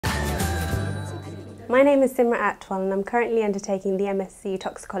My name is Simrit Attwal and I'm currently undertaking the MSc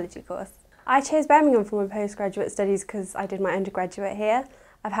Toxicology course. I chose Birmingham for my postgraduate studies because I did my undergraduate here.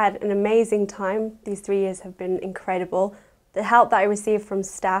 I've had an amazing time. These 3 years have been incredible. The help that I received from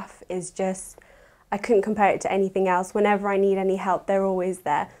staff is just, I couldn't compare it to anything else. Whenever I need any help, they're always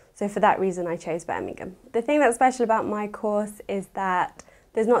there. So for that reason, I chose Birmingham. The thing that's special about my course is that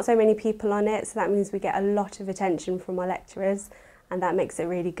there's not so many people on it, so that means we get a lot of attention from our lecturers, and that makes it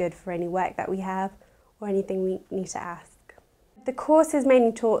really good for any work that we have or anything we need to ask. The course is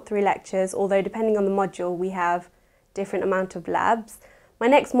mainly taught through lectures, although depending on the module, we have different amount of labs. My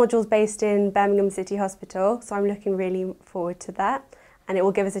next module is based in Birmingham City Hospital, so I'm looking really forward to that, and it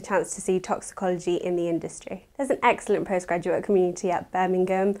will give us a chance to see toxicology in the industry. There's an excellent postgraduate community at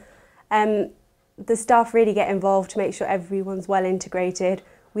Birmingham. The staff really get involved to make sure everyone's well integrated.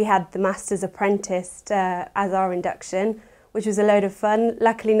 We had the Master's Apprentice as our induction, which was a load of fun.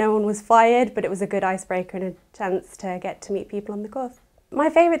 Luckily no one was fired, but it was a good icebreaker and a chance to get to meet people on the course. My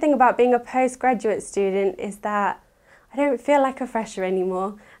favourite thing about being a postgraduate student is that I don't feel like a fresher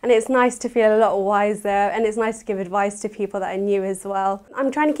anymore, and it's nice to feel a lot wiser, and it's nice to give advice to people that are new as well. I'm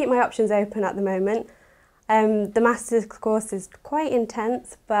trying to keep my options open at the moment. The Master's course is quite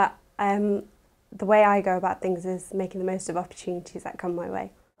intense, but the way I go about things is making the most of opportunities that come my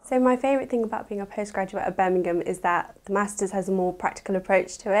way. So my favourite thing about being a postgraduate at Birmingham is that the Masters has a more practical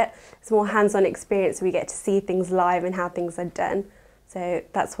approach to it. It's a more hands-on experience, so we get to see things live and how things are done. So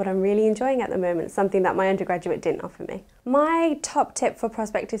that's what I'm really enjoying at the moment, something that my undergraduate didn't offer me. My top tip for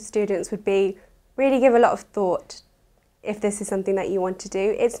prospective students would be really give a lot of thought if this is something that you want to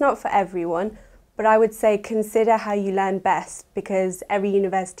do. It's not for everyone, but I would say consider how you learn best, because every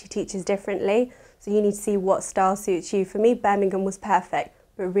university teaches differently, so you need to see what style suits you. For me, Birmingham was perfect,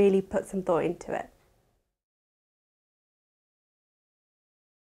 but really put some thought into it.